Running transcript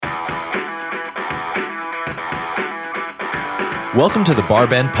Welcome to the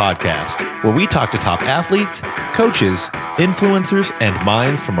Barbend Podcast, where we talk to top athletes, coaches, influencers, and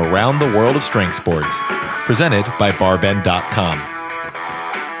minds from around the world of strength sports. Presented by Barbend.com.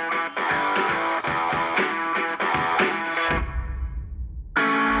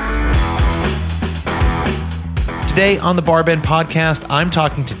 Today on the Barbend Podcast, I'm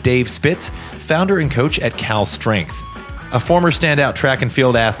talking to Dave Spitz, founder and coach at Cal Strength. A former standout track and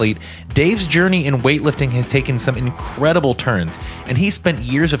field athlete, Dave's journey in weightlifting has taken some incredible turns, and he spent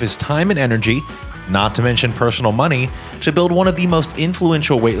years of his time and energy, not to mention personal money, to build one of the most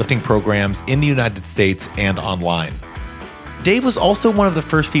influential weightlifting programs in the United States and online. Dave was also one of the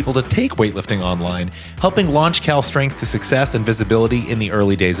first people to take weightlifting online, helping launch Cal Strength to success and visibility in the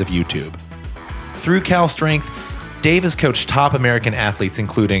early days of YouTube. Through Cal Strength, Dave has coached top American athletes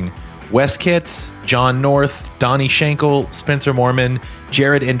including Wes Kitts, John North, Donnie Schenkel, Spencer Mormon,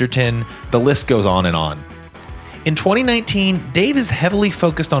 Jared Enderton, the list goes on and on. In 2019, Dave is heavily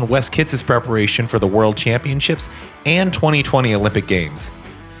focused on Wes Kitts' preparation for the World Championships and 2020 Olympic Games.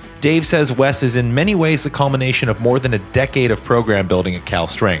 Dave says Wes is in many ways the culmination of more than a decade of program building at Cal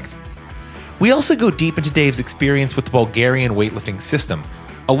Strength. We also go deep into Dave's experience with the Bulgarian weightlifting system,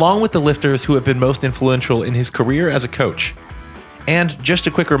 along with the lifters who have been most influential in his career as a coach. And just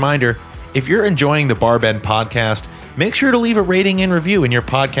a quick reminder, if you're enjoying the Barbend Podcast, make sure to leave a rating and review in your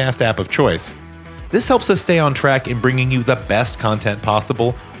podcast app of choice. This helps us stay on track in bringing you the best content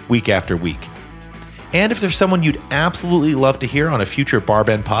possible week after week. And if there's someone you'd absolutely love to hear on a future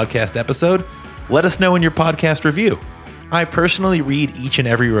Barbend Podcast episode, let us know in your podcast review. I personally read each and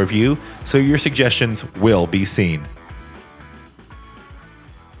every review, so your suggestions will be seen.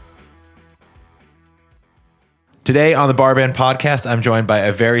 Today on the Barbend Podcast, I'm joined by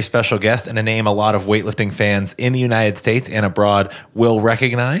a very special guest and a name a lot of weightlifting fans in the United States and abroad will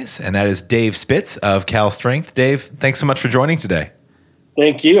recognize, and that is Dave Spitz of Cal Strength. Dave, thanks so much for joining today.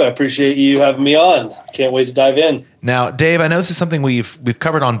 Thank you. I appreciate you having me on. Can't wait to dive in. Now, Dave, I know this is something we've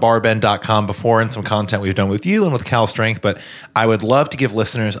covered on Barbend.com before and some content we've done with you and with Cal Strength, but I would love to give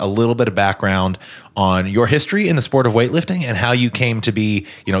listeners a little bit of background on your history in the sport of weightlifting and how you came to be,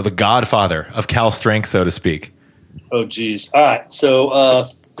 the godfather of Cal Strength, so to speak. Oh, geez. All right. So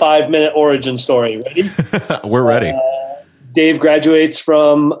 5-minute origin story. Ready? We're ready. Dave graduates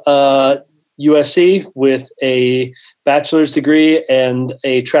from USC with a bachelor's degree and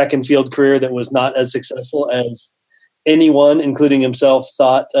a track and field career that was not as successful as anyone, including himself,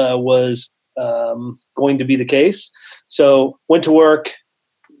 thought was going to be the case. So went to work,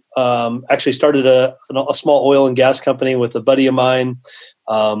 actually started a small oil and gas company with a buddy of mine,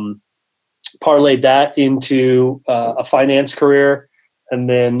 parlayed that into a finance career, and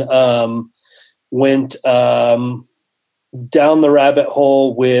then went down the rabbit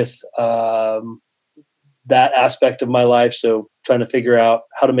hole with that aspect of my life. So trying to figure out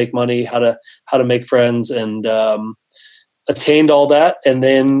how to make money, how to make friends, and attained all that, and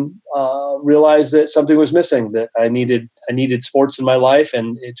then realized that something was missing, that I needed sports in my life,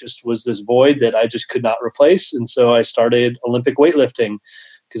 and it just was this void that I just could not replace. And so I started Olympic weightlifting,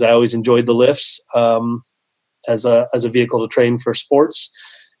 because I always enjoyed the lifts as a vehicle to train for sports.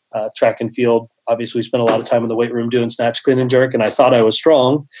 Track and field, obviously, we spent a lot of time in the weight room doing snatch, clean, and jerk, and I thought I was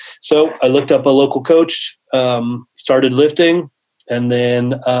strong. So I looked up a local coach, started lifting, and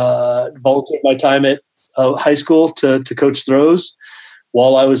then volunteered my time at high school to coach throws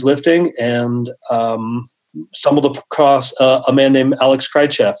while I was lifting, and stumbled across a man named Alex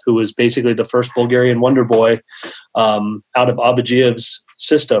Krychev, who was basically the first Bulgarian wonder boy out of Abajiev's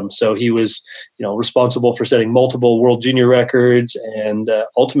system. So he was, responsible for setting multiple world junior records, and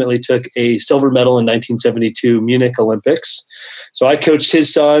ultimately took a silver medal in 1972 Munich Olympics. So I coached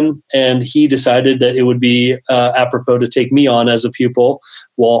his son, and he decided that it would be apropos to take me on as a pupil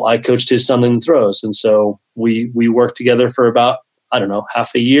while I coached his son in throws. And so we worked together for about,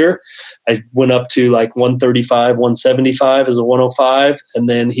 half a year. I went up to like 135, 175 as a 105. And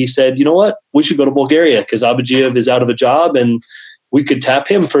then he said, you know what, we should go to Bulgaria because Abajiev is out of a job and we could tap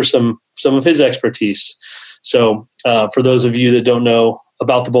him for some of his expertise. So for those of you that don't know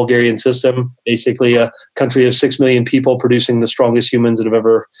about the Bulgarian system, basically a country of 6 million people producing the strongest humans that have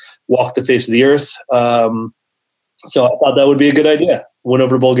ever walked the face of the earth. So I thought that would be a good idea. Went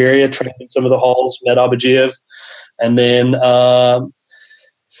over to Bulgaria, trained in some of the halls, met Abajiev, and then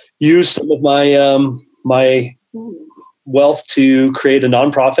used some of my wealth to create a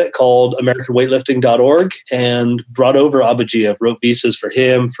nonprofit called AmericanWeightlifting.org, and brought over Abajiev, wrote visas for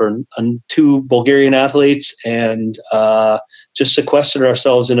him, for 2 Bulgarian athletes, and just sequestered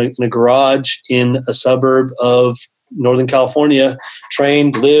ourselves in a garage in a suburb of Northern California,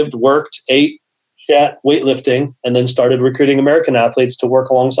 trained, lived, worked, ate, at weightlifting, and then started recruiting American athletes to work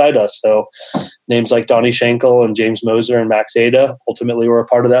alongside us. So names like Donnie Schenkel and James Moser and Max Ada ultimately were a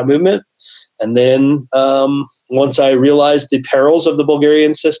part of that movement. And then once I realized the perils of the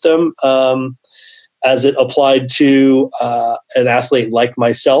Bulgarian system, as it applied to an athlete like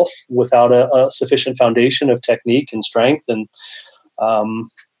myself without a sufficient foundation of technique and strength and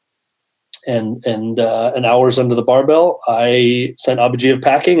hours under the barbell, I sent Abhijit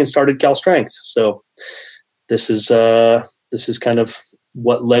packing and started Cal Strength. So this is kind of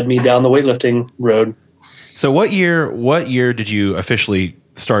what led me down the weightlifting road. So what year did you officially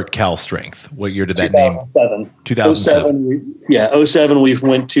start Cal Strength? What year did that 2007. name? 2007. 2007 we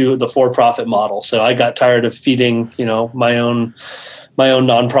went to the for-profit model. So I got tired of feeding, my own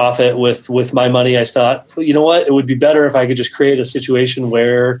nonprofit with my money. I thought, you know what, it would be better if I could just create a situation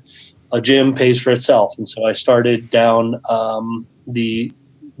where a gym pays for itself. And so I started down the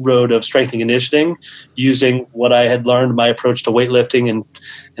road of strength and conditioning, using what I had learned, my approach to weightlifting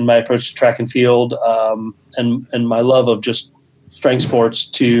and my approach to track and field, and my love of just strength sports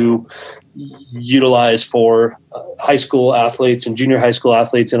to utilize for high school athletes and junior high school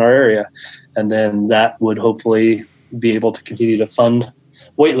athletes in our area. And then that would hopefully be able to continue to fund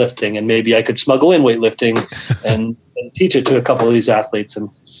weightlifting, and maybe I could smuggle in weightlifting and teach it to a couple of these athletes and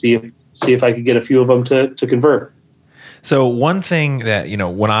see if I could get a few of them to convert. So one thing that,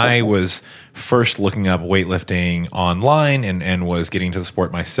 when I was first looking up weightlifting online and was getting to the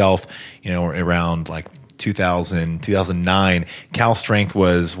sport myself, around like 2009, Cal Strength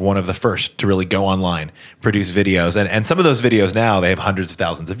was one of the first to really go online, produce videos. And some of those videos now, they have hundreds of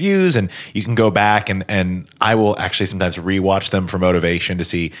thousands of views, and you can go back and I will actually sometimes rewatch them for motivation to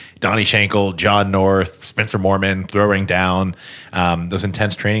see Donnie Schenkel, John North, Spencer Mormon throwing down, those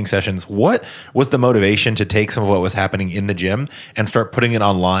intense training sessions. What was the motivation to take some of what was happening in the gym and start putting it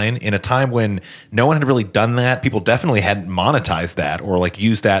online in a time when no one had really done that? People definitely hadn't monetized that or like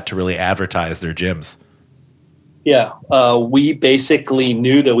used that to really advertise their gyms. Yeah, we basically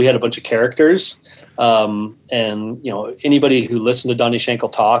knew that we had a bunch of characters, and anybody who listened to Donnie Schenkel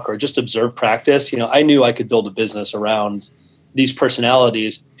talk or just observed practice, I knew I could build a business around these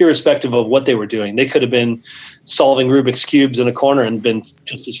personalities, irrespective of what they were doing. They could have been solving Rubik's cubes in a corner and been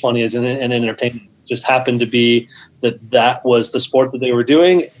just as funny as an entertainment. It just happened to be that was the sport that they were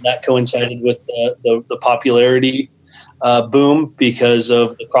doing. That coincided with the popularity boom because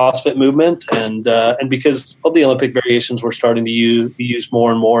of the CrossFit movement and because all the Olympic variations were starting to be used more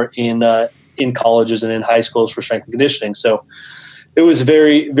and more in colleges and in high schools for strength and conditioning. So it was a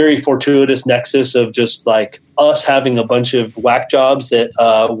very, very fortuitous nexus of just like us having a bunch of whack jobs that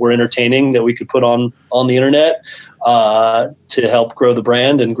were entertaining that we could put on the internet to help grow the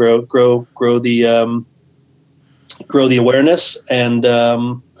brand and grow the awareness and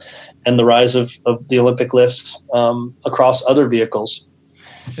the rise of the Olympic lifts across other vehicles.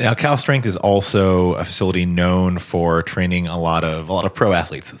 Now, Cal Strength is also a facility known for training a lot of pro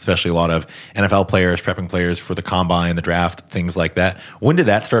athletes, especially a lot of NFL players, prepping players for the combine, the draft, things like that. When did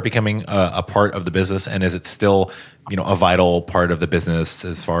that start becoming a part of the business, and is it still, a vital part of the business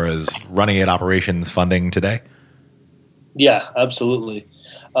as far as running it, operations, funding today? Yeah, absolutely.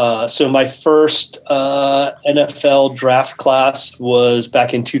 So my first NFL draft class was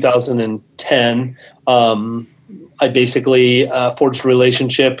back in 2010. I basically forged a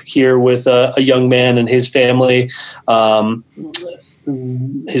relationship here with a young man and his family. His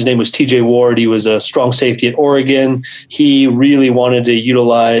name was TJ Ward. He was a strong safety at Oregon. He really wanted to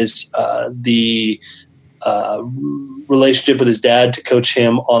utilize the relationship with his dad to coach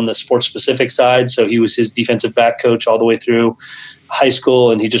him on the sports specific side. So he was his defensive back coach all the way through high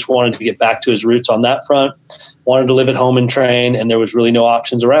school, and he just wanted to get back to his roots on that front, wanted to live at home and train, and there was really no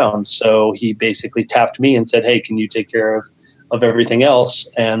options around. So he basically tapped me and said, hey, can you take care of everything else?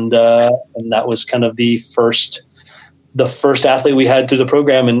 And that was kind of the first athlete we had through the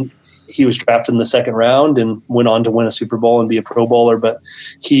program. And he was drafted in the second round and went on to win a Super Bowl and be a Pro Bowler. But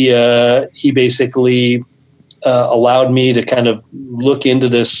he basically allowed me to kind of look into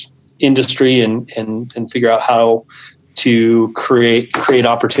this industry and figure out how to create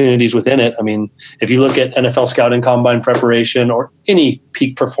opportunities within it. I mean, if you look at NFL scouting, combine preparation, or any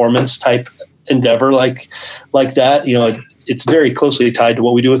peak performance type endeavor like that, it's very closely tied to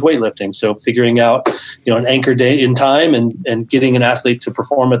what we do with weightlifting. So figuring out, an anchor date in time and getting an athlete to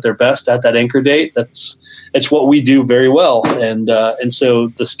perform at their best at that anchor date, it's what we do very well. And so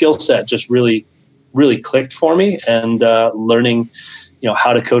the skill set just really, really clicked for me, and learning,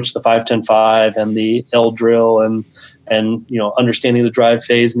 how to coach the 5-10-5 and the L drill and understanding the drive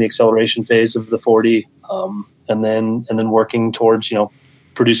phase and the acceleration phase of the 40, and then working towards,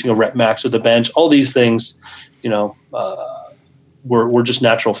 producing a rep max with the bench. All these things, were just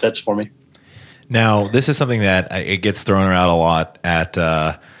natural fits for me. Now, this is something that it gets thrown around a lot at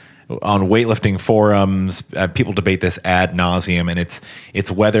on weightlifting forums. People debate this ad nauseum, and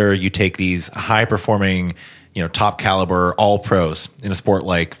it's whether you take these high performing, top caliber all pros in a sport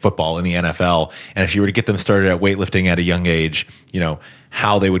like football in the NFL, and if you were to get them started at weightlifting at a young age,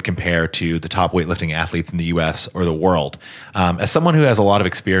 how they would compare to the top weightlifting athletes in the U.S. or the world. As someone who has a lot of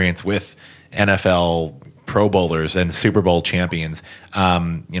experience with NFL Pro Bowlers and Super Bowl champions,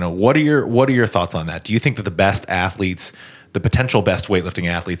 what are your thoughts on that? Do you think that the best athletes, the potential best weightlifting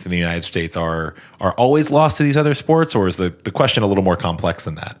athletes in the United States, are always lost to these other sports, or is the question a little more complex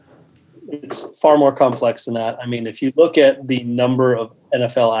than that? It's far more complex than that. I mean, if you look at the number of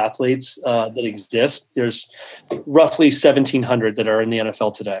NFL athletes that exist, there's roughly 1,700 that are in the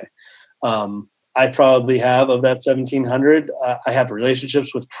NFL today. I probably have, of that 1,700, I have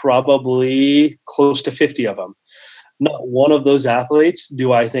relationships with probably close to 50 of them. Not one of those athletes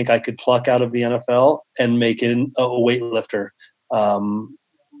do I think I could pluck out of the NFL and make it a weightlifter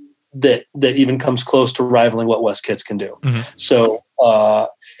that even comes close to rivaling what Wes Kitts can do. Mm-hmm. So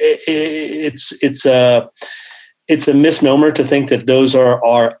it's a misnomer to think that those are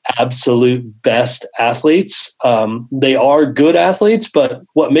our absolute best athletes. They are good athletes, but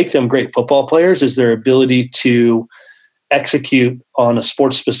what makes them great football players is their ability to execute on a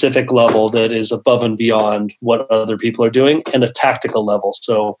sports specific level that is above and beyond what other people are doing, and a tactical level.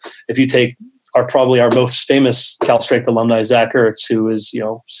 So if you take probably our most famous Cal Strength alumni, Zach Ertz, who is,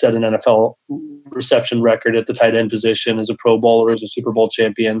 set an NFL reception record at the tight end position, as a Pro Bowler, as a Super Bowl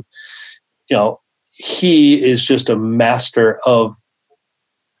champion, he is just a master of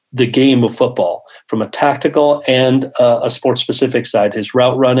the game of football from a tactical and a sports specific side. His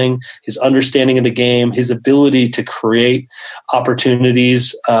route running, his understanding of the game, his ability to create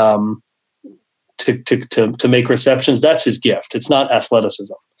opportunities to make receptions. That's his gift. It's not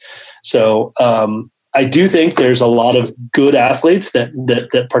athleticism. So I do think there's a lot of good athletes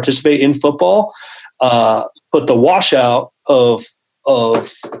that participate in football, but the washout of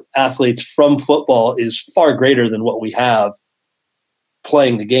athletes from football is far greater than what we have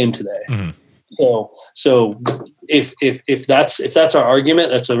playing the game today. Mm-hmm. So if that's our argument,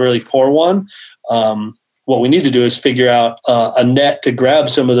 that's a really poor one. What we need to do is figure out a net to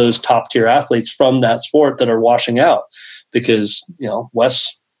grab some of those top tier athletes from that sport that are washing out, because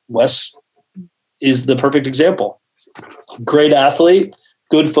Wes is the perfect example. Great athlete,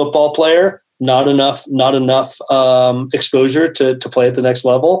 good football player, not enough exposure to play at the next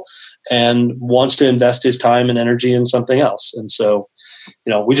level, and wants to invest his time and energy in something else. And so,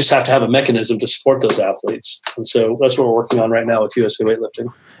 we just have to have a mechanism to support those athletes. And so that's what we're working on right now with USA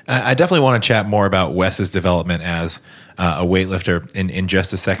Weightlifting. I definitely want to chat more about Wes's development as a weightlifter in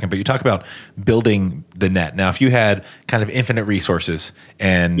just a second, but you talk about building the net. Now, if you had kind of infinite resources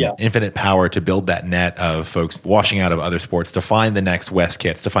and infinite power to build that net of folks washing out of other sports, to find the next Wes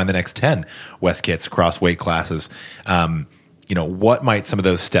Kitts, to find the next 10 Wes Kitts across weight classes, what might some of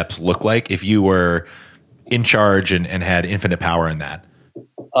those steps look like if you were in charge and had infinite power in that?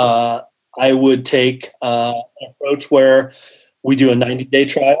 I would take an approach where we do a 90-day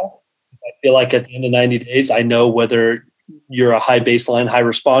trial. I feel like at the end of 90 days, I know whether you're a high baseline, high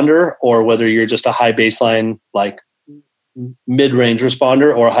responder, or whether you're just a high baseline, like mid-range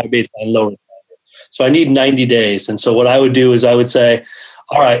responder, or a high baseline, low responder. So I need 90 days. And so what I would do is I would say,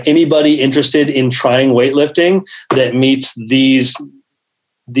 all right, anybody interested in trying weightlifting that meets these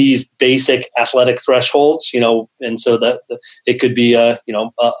basic athletic thresholds, and so that it could be a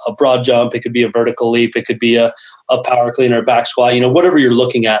broad jump, it could be a vertical leap, it could be a power clean or back squat, whatever you're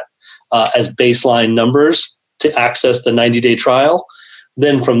looking at as baseline numbers to access the 90-day trial.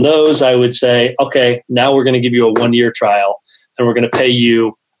 Then from those, I would say, okay, now we're going to give you a 1-year trial, and we're going to pay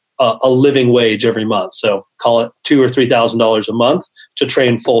you a living wage every month. So call it $2,000 or $3,000 a month to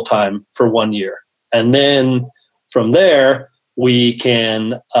train full time for 1 year. And then from there, we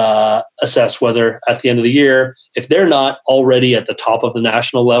can assess whether at the end of the year, if they're not already at the top of the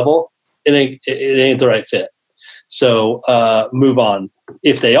national level, it ain't the right fit. So move on.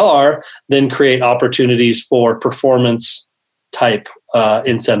 If they are, then create opportunities for performance type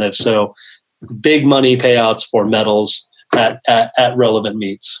incentives. So big money payouts for medals at relevant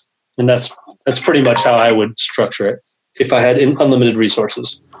meets. And that's pretty much how I would structure it if I had unlimited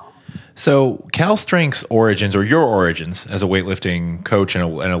resources. So Cal Strength's origins, or your origins as a weightlifting coach and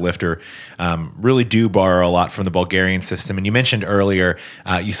a lifter, really do borrow a lot from the Bulgarian system. And you mentioned earlier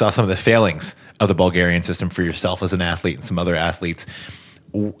you saw some of the failings of the Bulgarian system for yourself as an athlete and some other athletes.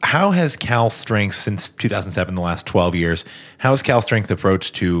 How has Cal Strength, since 2007, the last 12 years, how has Cal Strength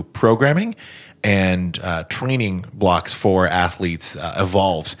approach to programming and training blocks for athletes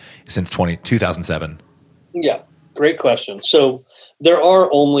evolved since 2007? Yeah, great question. So there are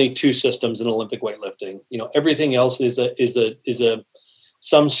only two systems in Olympic weightlifting. Everything else is a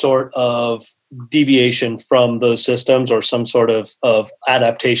some sort of deviation from those systems or some sort of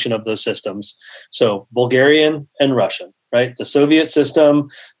adaptation of those systems. So Bulgarian and Russian, right? The Soviet system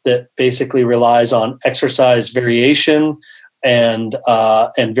that basically relies on exercise variation and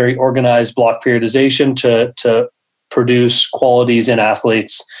very organized block periodization to produce qualities in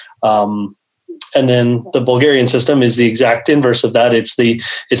athletes. And then the Bulgarian system is the exact inverse of that. It's the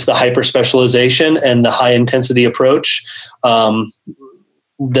hyper specialization and the high intensity approach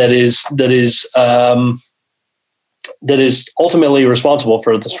that is ultimately responsible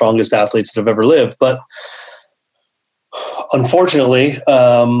for the strongest athletes that have ever lived. But unfortunately,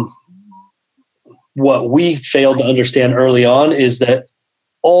 what we failed to understand early on is that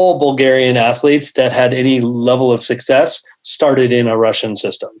all Bulgarian athletes that had any level of success started in a Russian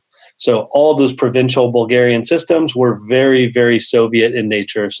system. So all those provincial Bulgarian systems were very, very Soviet in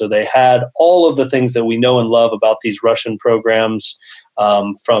nature. So they had all of the things that we know and love about these Russian programs,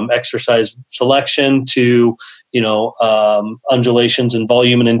 from exercise selection to, undulations in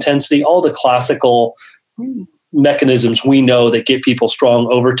volume and intensity, all the classical mechanisms we know that get people strong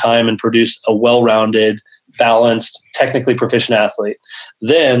over time and produce a well-rounded, balanced, technically proficient athlete.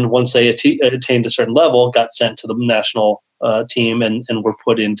 Then once they attained a certain level, got sent to the national team and were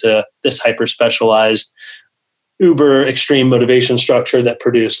put into this hyper-specialized, uber extreme motivation structure that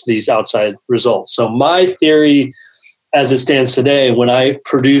produced these outside results. So my theory, as it stands today, when I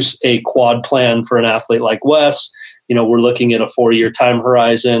produce a quad plan for an athlete like Wes, we're looking at a 4-year time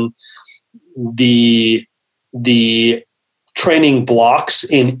horizon. The training blocks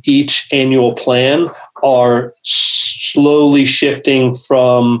in each annual plan are slowly shifting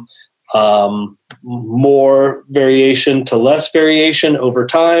from more variation to less variation over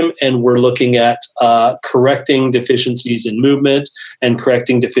time. And we're looking at correcting deficiencies in movement and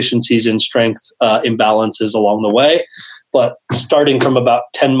correcting deficiencies in strength imbalances along the way. But starting from about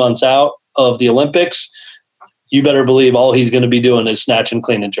 10 months out of the Olympics, you better believe all he's going to be doing is snatch and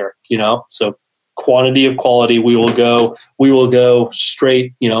clean and jerk, So quantity of quality, we will go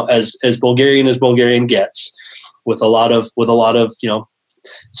straight, as Bulgarian gets, with a lot of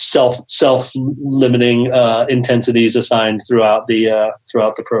self-limiting intensities assigned throughout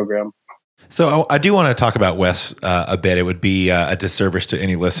the program. So I do want to talk about Wes a bit. It would be a disservice to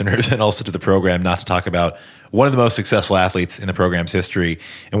any listeners and also to the program not to talk about one of the most successful athletes in the program's history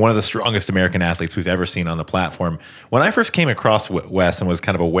and one of the strongest American athletes we've ever seen on the platform. When I first came across Wes and was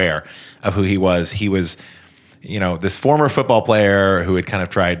kind of aware of who he was, this former football player who had kind of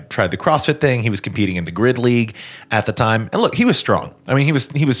tried the CrossFit thing. He was competing in the grid league at the time. And look, he was strong. I mean, he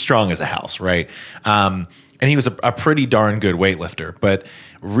was strong as a house, right? And he was a pretty darn good weightlifter. But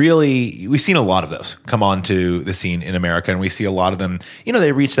really, we've seen a lot of those come onto the scene in America, and we see a lot of them,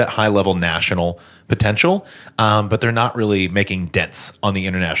 they reach that high-level national potential, but they're not really making dents on the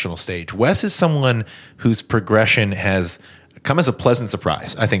international stage. Wes is someone whose progression has come as a pleasant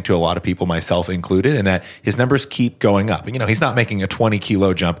surprise, I think, to a lot of people, myself included, in that his numbers keep going up. And, he's not making a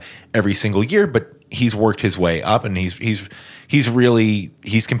 20-kilo jump every single year, but he's worked his way up, and he's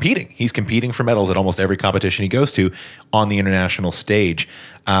competing. He's competing for medals at almost every competition he goes to on the international stage.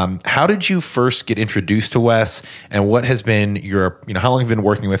 How did you first get introduced to Wes, and what has been your, how long have you been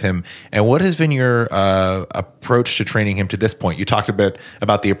working with him, and what has been your approach to training him to this point? You talked a bit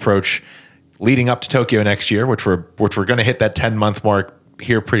about the approach leading up to Tokyo next year, which we're going to hit that 10-month mark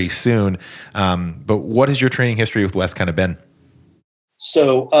here pretty soon. But what has your training history with Wes kind of been?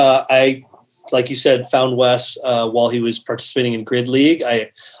 So I, like you said, found Wes while he was participating in Grid League. I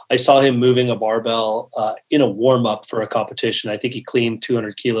saw him moving a barbell in a warm-up for a competition. I think he cleaned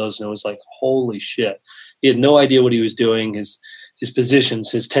 200 kilos, and it was like, holy shit. He had no idea what he was doing. His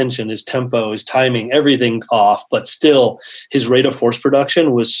positions, his tension, his tempo, his timing, everything off, but still his rate of force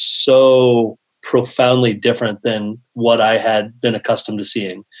production was so profoundly different than what I had been accustomed to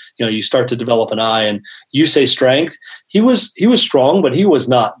seeing. You start to develop an eye, and you say strength. He was strong, but he was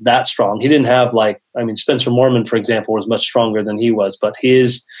not that strong. He didn't have Spencer Mormon, for example, was much stronger than he was, but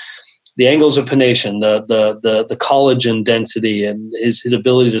the angles of pronation, the collagen density, and his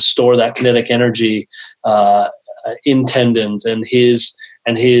ability to store that kinetic energy in tendons, and his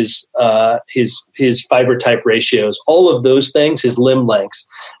fiber type ratios, all of those things, his limb lengths,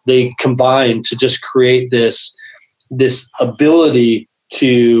 they combine to just create this ability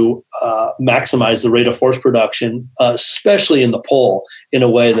to maximize the rate of force production, especially in the pole, in a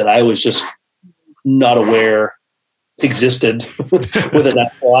way that I was just not aware existed with an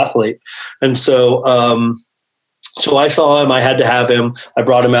actual athlete. And so I saw him. I had to have him. I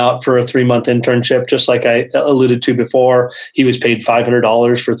brought him out for a 3-month internship, just like I alluded to before. He was paid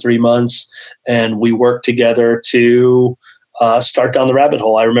 $500 for 3 months, and we worked together to start down the rabbit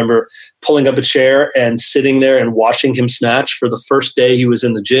hole. I remember pulling up a chair and sitting there and watching him snatch for the first day he was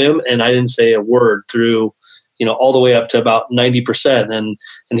in the gym, and I didn't say a word through, all the way up to about 90%. And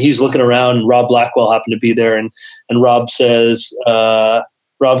he's looking around, and Rob Blackwell happened to be there, and Rob says,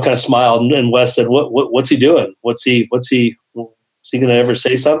 Rob kind of smiled, and Wes said, "What's he doing? Is he going to ever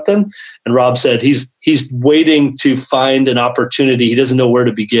say something?" And Rob said, "He's waiting to find an opportunity. He doesn't know where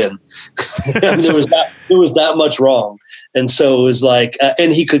to begin." I mean, there was that much wrong, and so it was like,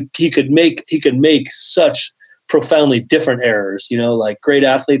 and he could make such profoundly different errors. Like great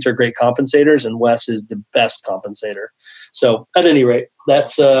athletes are great compensators, and Wes is the best compensator. So at any rate,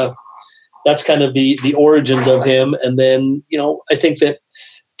 that's kind of the origins of him. And then I think that,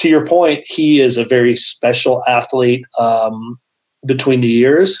 to your point, he is a very special athlete between the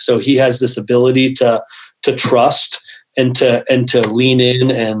years. So he has this ability to trust and to lean in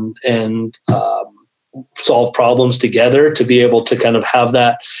and solve problems together, to be able to kind of have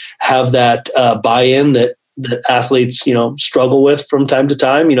that buy-in that athletes struggle with from time to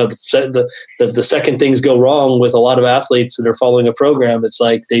time. The second things go wrong with a lot of athletes that are following a program, it's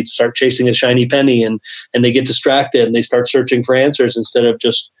like they start chasing a shiny penny and they get distracted and they start searching for answers instead of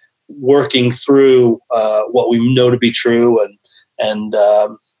just working through what we know to be true and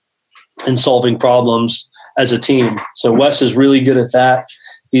solving problems as a team. So Wes is really good at that.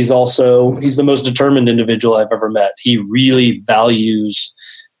 He's the most determined individual I've ever met. He really values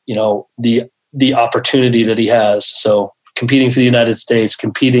the opportunity that he has. So competing for the United States,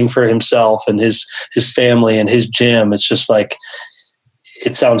 competing for himself and his family and his gym, it's just like,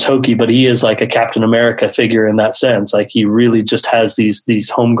 it sounds hokey, but he is like a Captain America figure in that sense. Like he really just has these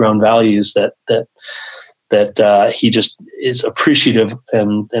homegrown values that he just is appreciative.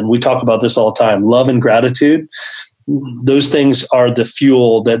 And we talk about this all the time, love and gratitude. Those things are the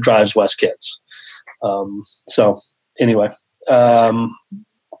fuel that drives West Kids. So anyway,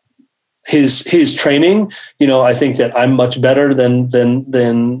 his training, I think that I'm much better than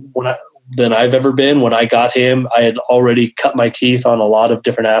I've ever been. When I got him, I had already cut my teeth on a lot of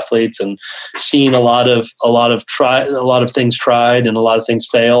different athletes and seen a lot of things tried and a lot of things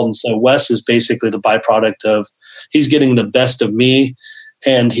failed. And so Wes is basically the byproduct of, he's getting the best of me,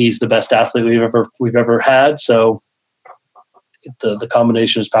 and he's the best athlete we've ever had. So the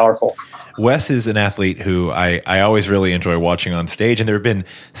combination is powerful. Wes is an athlete who I always really enjoy watching on stage. And there have been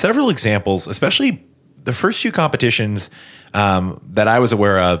several examples, especially the first few competitions that I was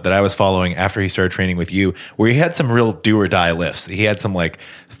aware of, that I was following after he started training with you, where he had some real do or die lifts. He had some like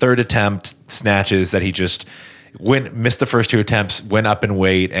third attempt snatches that he just missed the first 2 attempts, went up in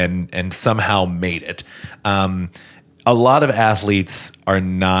weight and somehow made it. A lot of athletes are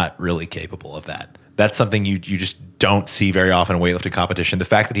not really capable of that. That's something you just don't see very often in weightlifting competition. The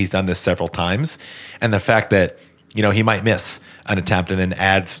fact that he's done this several times, and the fact that he might miss an attempt and then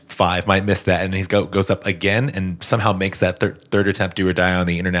adds 5, might miss that, and he goes up again and somehow makes that third attempt do or die on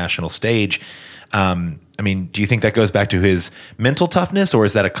the international stage. Do you think that goes back to his mental toughness, or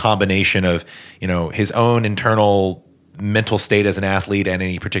is that a combination of his own internal mental state as an athlete and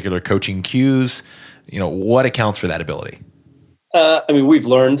any particular coaching cues? What accounts for that ability? We've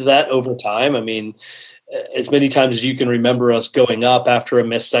learned that over time. As many times as you can remember us going up after a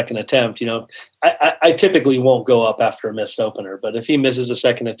missed second attempt, I typically won't go up after a missed opener, but if he misses a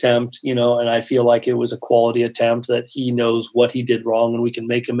second attempt, and I feel like it was a quality attempt, that he knows what he did wrong and we can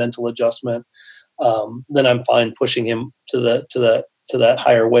make a mental adjustment, then I'm fine pushing him to that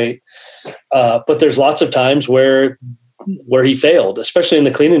higher weight. But there's lots of times where he failed, especially in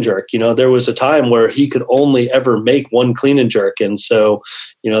the clean and jerk. There was a time where he could only ever make one clean and jerk. And so,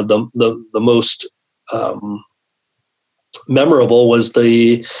 the most memorable was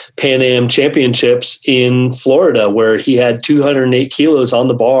the Pan Am Championships in Florida, where he had 208 kilos on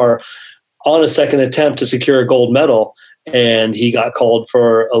the bar on a second attempt to secure a gold medal. And he got called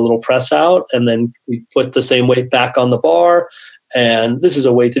for a little press out, and then we put the same weight back on the bar. And this is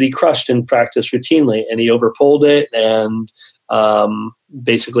a weight that he crushed in practice routinely, and he overpulled it and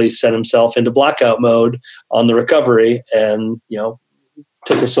basically sent himself into blackout mode on the recovery, and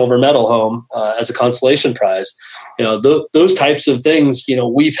took a silver medal home as a consolation prize. Those types of things,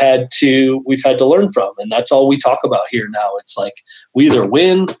 we've had to learn from, and that's all we talk about here now. It's like we either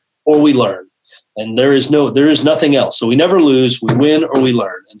win or we learn. And there is nothing else. So we never lose, we win or we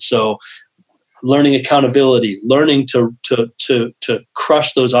learn. And so learning accountability, learning to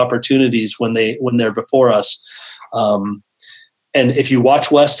crush those opportunities when they're before us. And if you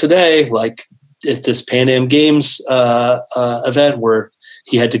watch Wes today, like at this Pan Am Games event where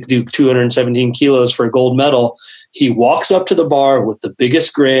he had to do 217 kilos for a gold medal, he walks up to the bar with the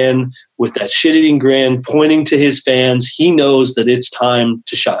biggest grin, with that shit-eating grin, pointing to his fans. He knows that it's time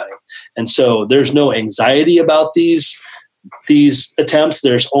to shine. And so there's no anxiety about these attempts.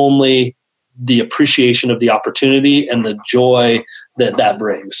 There's only the appreciation of the opportunity and the joy that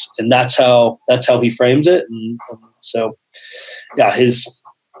brings. And that's how he frames it. And so, yeah,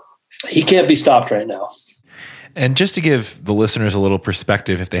 he can't be stopped right now. And just to give the listeners a little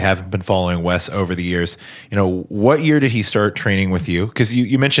perspective, if they haven't been following Wes over the years, what year did he start training with you? Because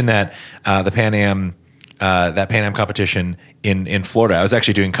you mentioned that the Pan Am competition in Florida. I was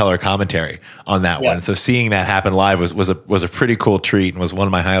actually doing color commentary on that one. So seeing that happen live was a pretty cool treat and was one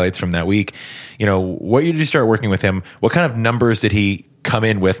of my highlights from that week. What year did you start working with him? What kind of numbers did he come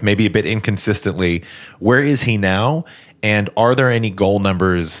in with? Maybe a bit inconsistently. Where is he now? And are there any goal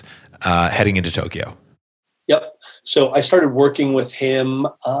numbers heading into Tokyo? Yep. So I started working with him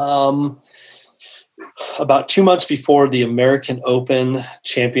about 2 months before the American Open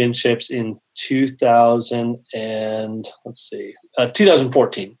Championships in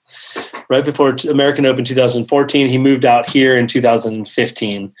 2014. Right before American Open 2014, he moved out here in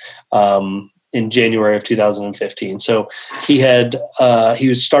 2015. In January of 2015. So he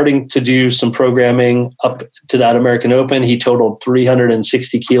was starting to do some programming up to that American Open. He totaled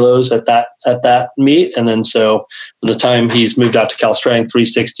 360 kilos at that meet. And then so from the time he's moved out to Cal Strength,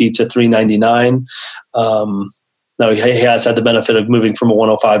 360 to 399. Now he has had the benefit of moving from a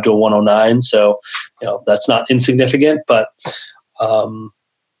 105 to a 109. So, that's not insignificant, but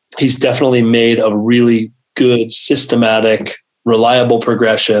he's definitely made a really good, systematic, reliable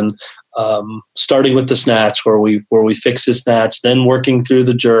progression. Starting with the snatch where we fix his snatch, then working through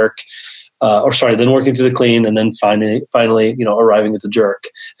the jerk, then working through the clean, and then finally, arriving at the jerk.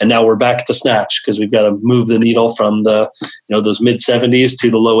 And now we're back at the snatch because we've got to move the needle from the, those mid 70s to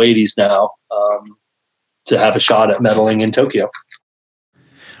the low 80s now, to have a shot at medaling in Tokyo.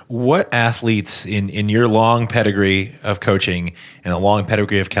 What athletes in your long pedigree of coaching and a long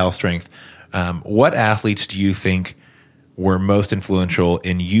pedigree of Cal Strength, what athletes do you think were most influential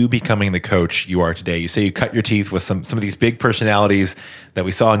in you becoming the coach you are today? You say you cut your teeth with some of these big personalities that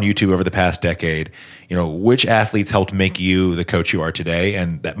we saw on YouTube over the past decade. Which athletes helped make you the coach you are today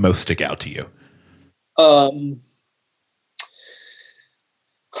and that most stick out to you? I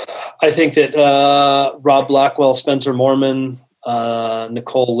think that Rob Blackwell, Spencer Mormon,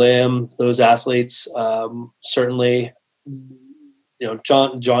 Nicole Lim, those athletes, certainly,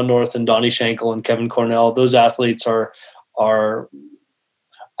 John North and Donnie Schenkel and Kevin Cornell, those athletes are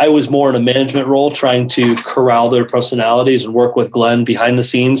I was more in a management role trying to corral their personalities and work with Glenn behind the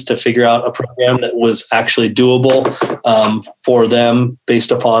scenes to figure out a program that was actually doable for them based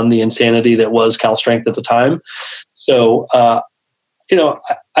upon the insanity that was Cal Strength at the time. So, I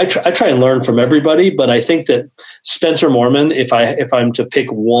try and learn from everybody, but I think that Spencer Mormon, if I'm to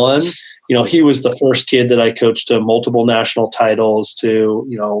pick one, he was the first kid that I coached to multiple national titles, to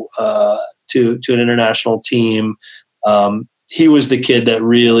an international team. He was the kid that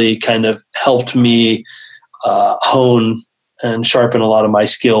really kind of helped me hone and sharpen a lot of my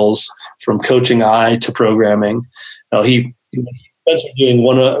skills from coaching eye to programming. He went from doing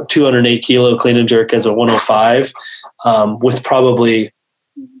 208 kilo clean and jerk as a 105 with probably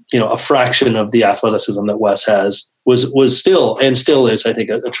a fraction of the athleticism that Wes has, was still and still is, I think,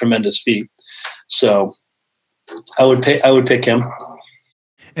 a tremendous feat. So I would pick him.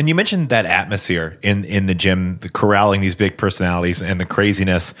 And you mentioned that atmosphere in the gym, the corralling these big personalities and the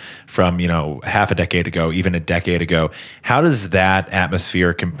craziness from, half a decade ago, even a decade ago. How does that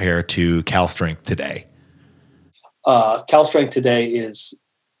atmosphere compare to Cal Strength today? Cal Strength today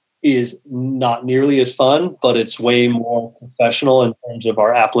is not nearly as fun, but it's way more professional in terms of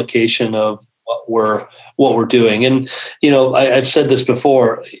our application of what we're doing. And, I've said this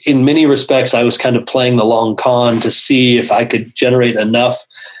before, in many respects, I was kind of playing the long con to see if I could generate enough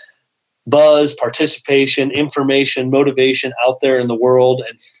buzz, participation, information, motivation out there in the world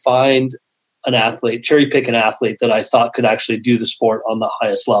and find an athlete, cherry pick an athlete that I thought could actually do the sport on the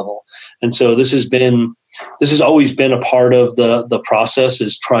highest level. And so this has always been a part of the process,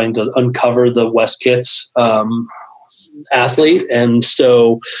 is trying to uncover the Wes Kitts athlete. And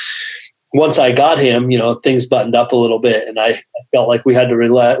so once I got him, things buttoned up a little bit, and I felt like we had to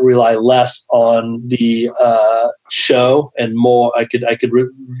rely less on the show and more. I could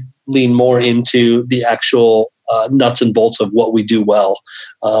lean more into the actual nuts and bolts of what we do well,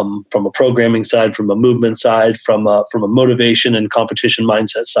 from a programming side, from a movement side, from a motivation and competition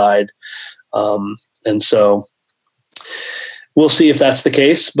mindset side, and so. We'll see if that's the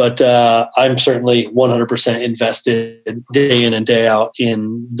case, but I'm certainly 100% invested day in and day out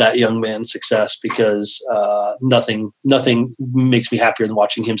in that young man's success, because nothing makes me happier than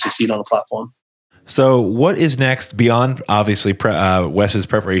watching him succeed on the platform. So what is next beyond, obviously, Wes's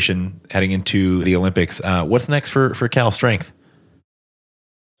preparation heading into the Olympics? What's next for Cal Strength?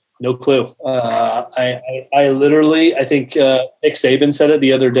 No clue. I literally, I think Nick Saban said it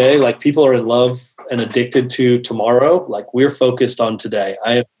the other day, like, people are in love and addicted to tomorrow. Like, we're focused on today.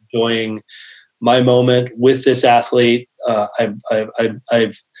 I am enjoying my moment with this athlete.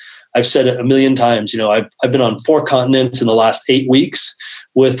 I've said it a million times. I've been on 4 continents in the last 8 weeks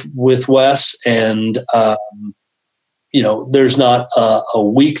with Wes, and there's not a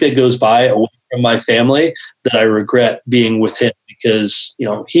week that goes by away from my family that I regret being with him, because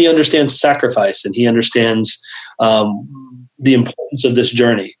he understands sacrifice, and he understands the importance of this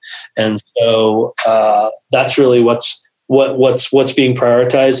journey, and so that's really what's being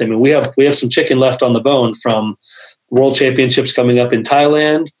prioritized. I mean, we have some chicken left on the bone from World Championships coming up in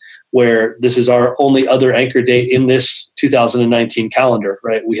Thailand, where this is our only other anchor date in this 2019 calendar.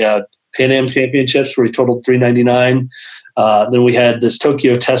 Right? We had Pan Am Championships where we totaled 399. Then we had this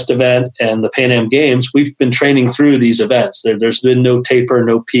Tokyo test event and the Pan Am Games. We've been training through these events. There's been no taper,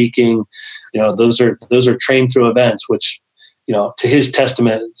 no peaking. Those are trained through events, which, to his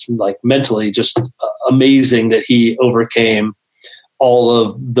testament, it's like mentally just amazing that he overcame all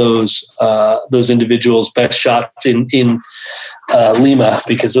of those individuals' best shots in Lima,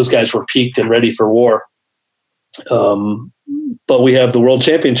 because those guys were peaked and ready for war. But we have the World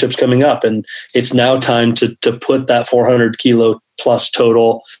Championships coming up, and it's now time to put that 400 kilo plus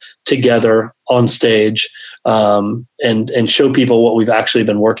total together on stage, and show people what we've actually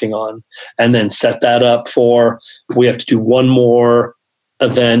been working on, and then set that up we have to do one more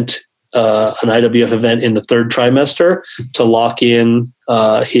event, an IWF event in the 3rd trimester to lock in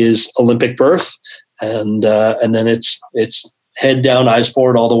his Olympic berth, and then it's head down, eyes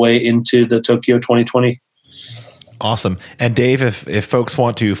forward all the way into the Tokyo 2020. Awesome. And Dave, if folks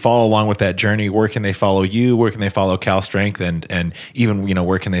want to follow along with that journey, where can they follow you? Where can they follow Cal Strength? And even,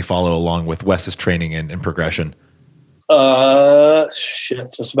 where can they follow along with Wes's training and progression?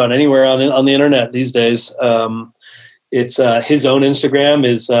 Just about anywhere on the internet these days. It's his own Instagram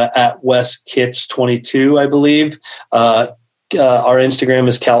is at WesKits22, I believe. Our Instagram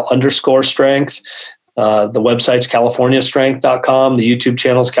is Cal_strength. The website's CaliforniaStrength.com. The YouTube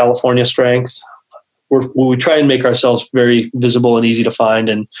channel is California Strength. We try and make ourselves very visible and easy to find,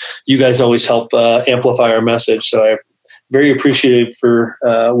 and you guys always help amplify our message. So I'm very appreciative for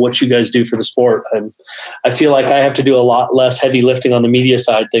what you guys do for the sport. I feel like I have to do a lot less heavy lifting on the media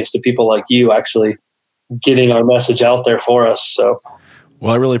side, thanks to people like you actually getting our message out there for us. So.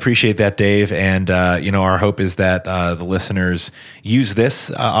 Well, I really appreciate that, Dave. And, our hope is that the listeners use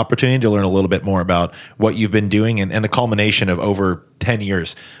this opportunity to learn a little bit more about what you've been doing and the culmination of over 10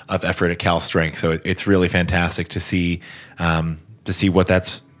 years of effort at Cal Strength. So it's really fantastic to see what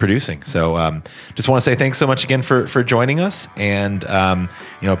that's producing. So just want to say thanks so much again for joining us, and,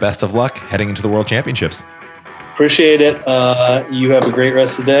 best of luck heading into the World Championships. Appreciate it. You have a great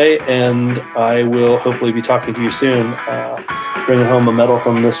rest of the day, and I will hopefully be talking to you soon. Bringing home a medal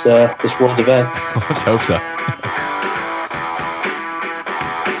from this world event. Let's hope so.